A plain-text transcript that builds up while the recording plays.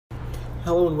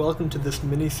Hello and welcome to this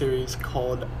mini-series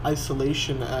called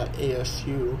Isolation at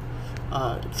ASU.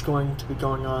 It's going to be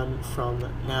going on from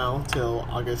now till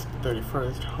August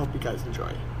 31st. Hope you guys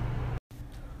enjoy.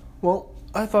 Well,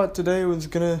 I thought today was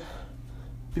gonna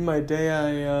be my day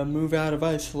I move out of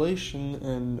isolation,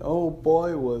 and oh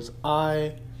boy was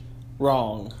I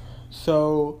wrong.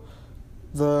 So,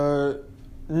 the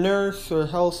nurse or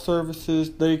health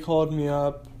services, they called me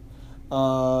up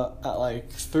at like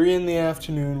 3 in the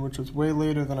afternoon, which was way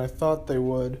later than I thought they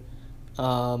would.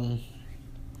 And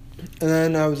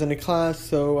then I was in a class,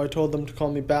 so I told them to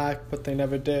call me back, but they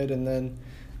never did. And then,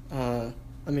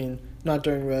 not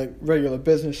during regular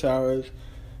business hours.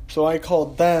 So I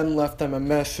called them, left them a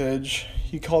message.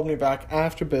 He called me back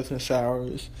after business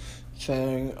hours,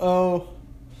 saying, "Oh,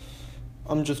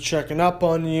 I'm just checking up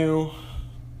on you.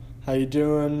 How you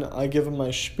doing?" I give him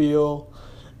my spiel.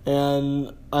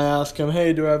 And I ask him,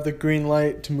 "Hey, do I have the green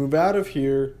light to move out of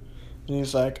here?" And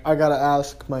he's like, "I gotta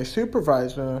ask my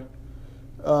supervisor.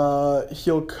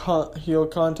 He'll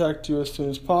contact you as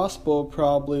soon as possible,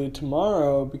 probably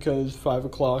tomorrow, because 5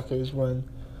 o'clock is when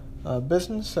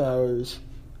business hours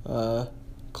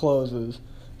closes."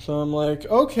 So I'm like,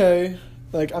 okay.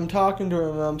 Like, I'm talking to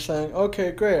him and I'm saying,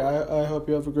 okay, great, I hope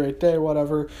you have a great day,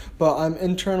 whatever. But I'm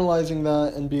internalizing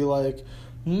that and be like,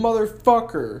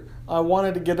 motherfucker, I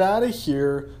wanted to get out of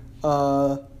here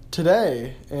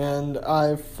today, and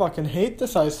I fucking hate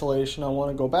this isolation. I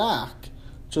want to go back.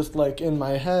 Just like in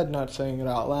my head, not saying it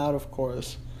out loud, of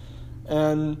course.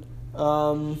 And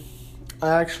I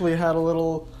actually had a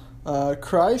little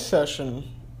cry session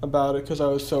about it because I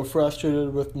was so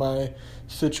frustrated with my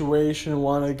situation,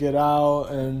 wanted to get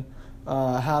out, and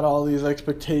had all these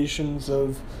expectations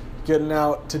of getting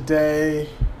out today,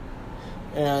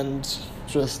 and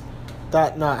just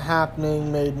that not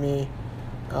happening made me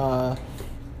kind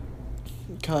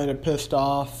of pissed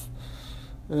off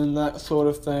and that sort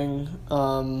of thing.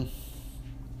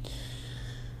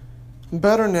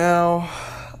 Better now.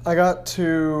 I got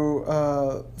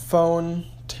to phone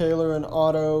Taylor and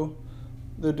Otto.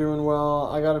 They're doing well.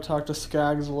 I got to talk to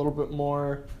Skaggs a little bit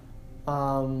more.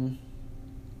 I've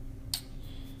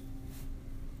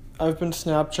been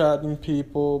Snapchatting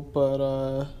people,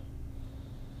 but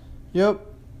yep.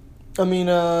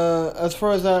 As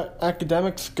far as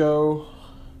academics go,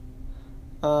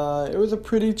 it was a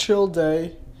pretty chill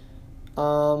day.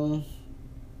 I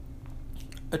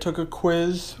took a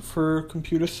quiz for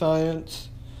computer science.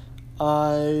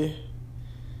 I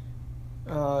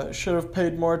should have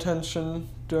paid more attention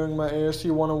during my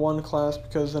ASU 101 class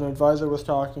because an advisor was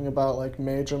talking about like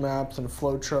major maps and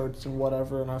flowcharts and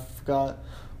whatever, and I forgot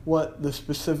what the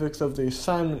specifics of the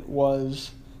assignment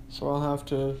was, so I'll have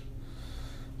to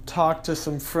talk to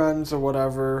some friends or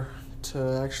whatever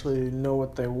to actually know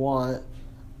what they want.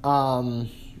 I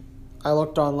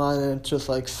looked online and it's just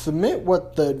like, submit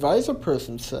what the advisor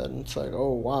person said, and it's like,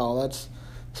 oh wow, that's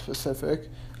specific.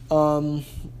 And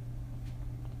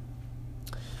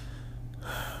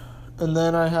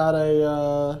then I had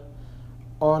a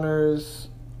honors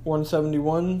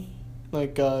 171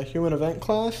 human event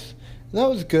class, and that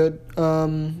was good.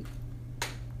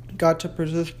 Got to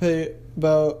participate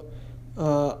about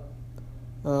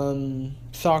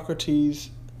Socrates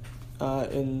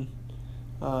in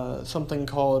something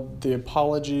called the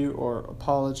Apology,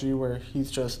 where he's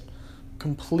just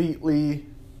completely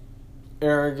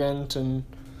arrogant and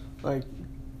like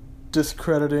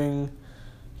discrediting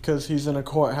because he's in a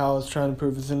courthouse trying to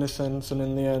prove his innocence and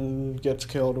in the end gets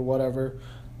killed or whatever.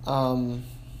 But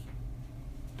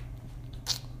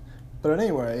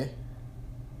anyway,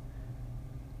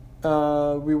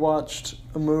 we watched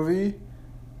a movie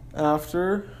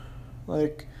after,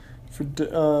 for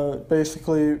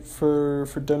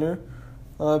dinner.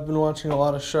 I've been watching a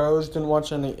lot of shows. Didn't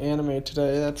watch any anime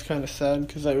today. That's kind of sad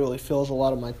because that really fills a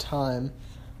lot of my time.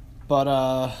 But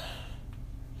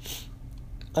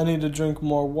I need to drink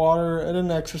more water. I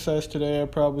didn't exercise today. I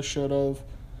probably should have.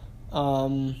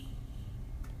 I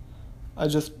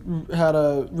just had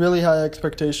a really high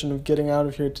expectation of getting out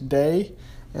of here today,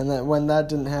 and that when that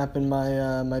didn't happen,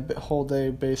 my whole day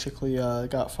basically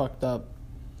got fucked up.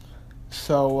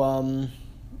 So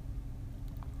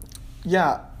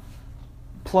yeah.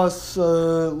 Plus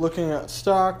looking at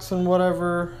stocks and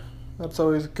whatever, that's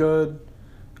always good.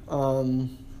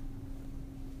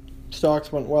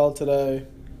 Stocks went well today.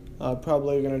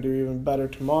 Probably going to do even better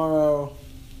tomorrow.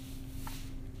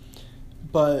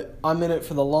 But I'm in it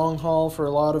for the long haul for a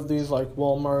lot of these, like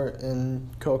Walmart and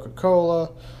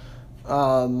Coca-Cola.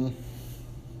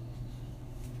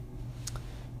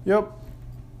 Yep.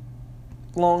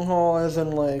 Long haul as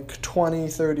in like 20,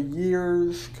 30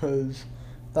 years, because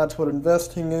That's what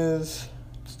investing is.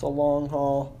 It's the long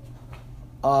haul.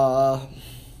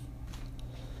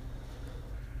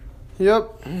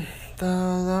 Yep,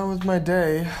 that was my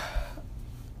day.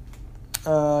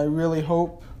 I really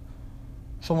hope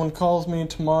someone calls me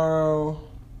tomorrow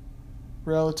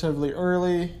relatively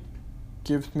early,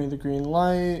 gives me the green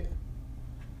light.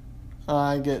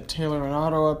 I get Taylor and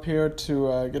Otto up here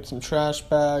to get some trash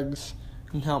bags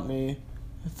and help me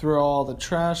throw all the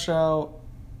trash out.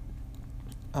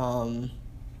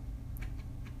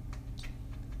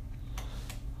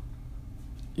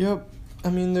 Yep, I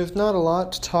mean, there's not a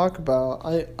lot to talk about.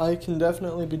 I can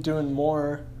definitely be doing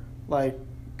more, like,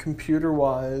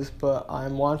 computer-wise, but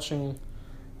I'm watching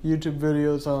YouTube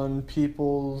videos on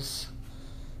people's...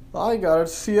 I got a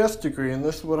CS degree, and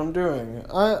this is what I'm doing.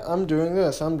 I'm doing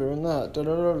this, I'm doing that,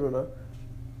 da-da-da-da-da.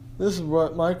 This is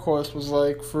what my course was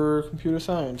like for computer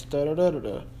science,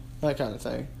 da-da-da-da-da. That kind of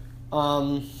thing.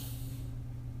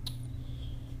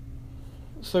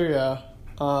 So yeah,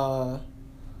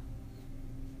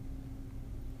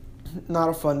 not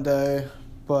a fun day,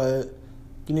 but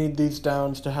you need these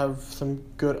downs to have some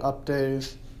good up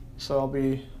days. So I'll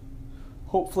be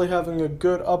hopefully having a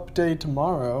good up day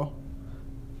tomorrow.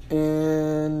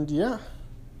 And yeah,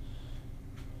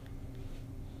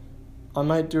 I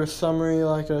might do a summary,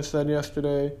 like I said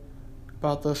yesterday,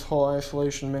 about this whole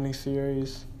isolation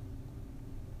mini-series.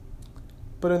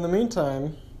 But in the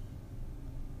meantime,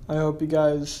 I hope you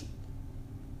guys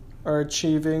are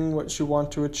achieving what you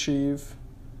want to achieve.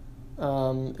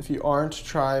 If you aren't,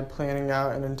 try planning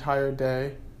out an entire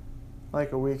day,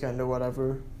 like a weekend or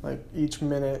whatever, like each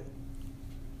minute,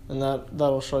 and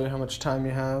that'll show you how much time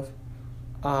you have.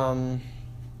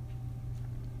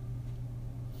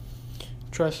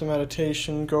 Try some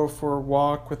meditation, go for a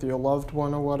walk with your loved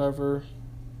one or whatever.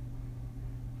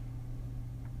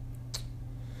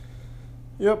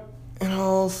 Yep, and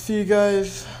I'll see you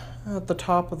guys at the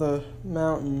top of the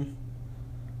mountain,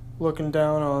 looking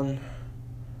down on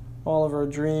all of our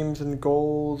dreams and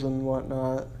goals and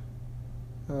whatnot.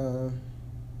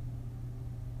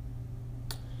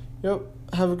 Yep,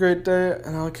 have a great day,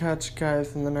 and I'll catch you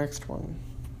guys in the next one.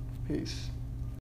 Peace.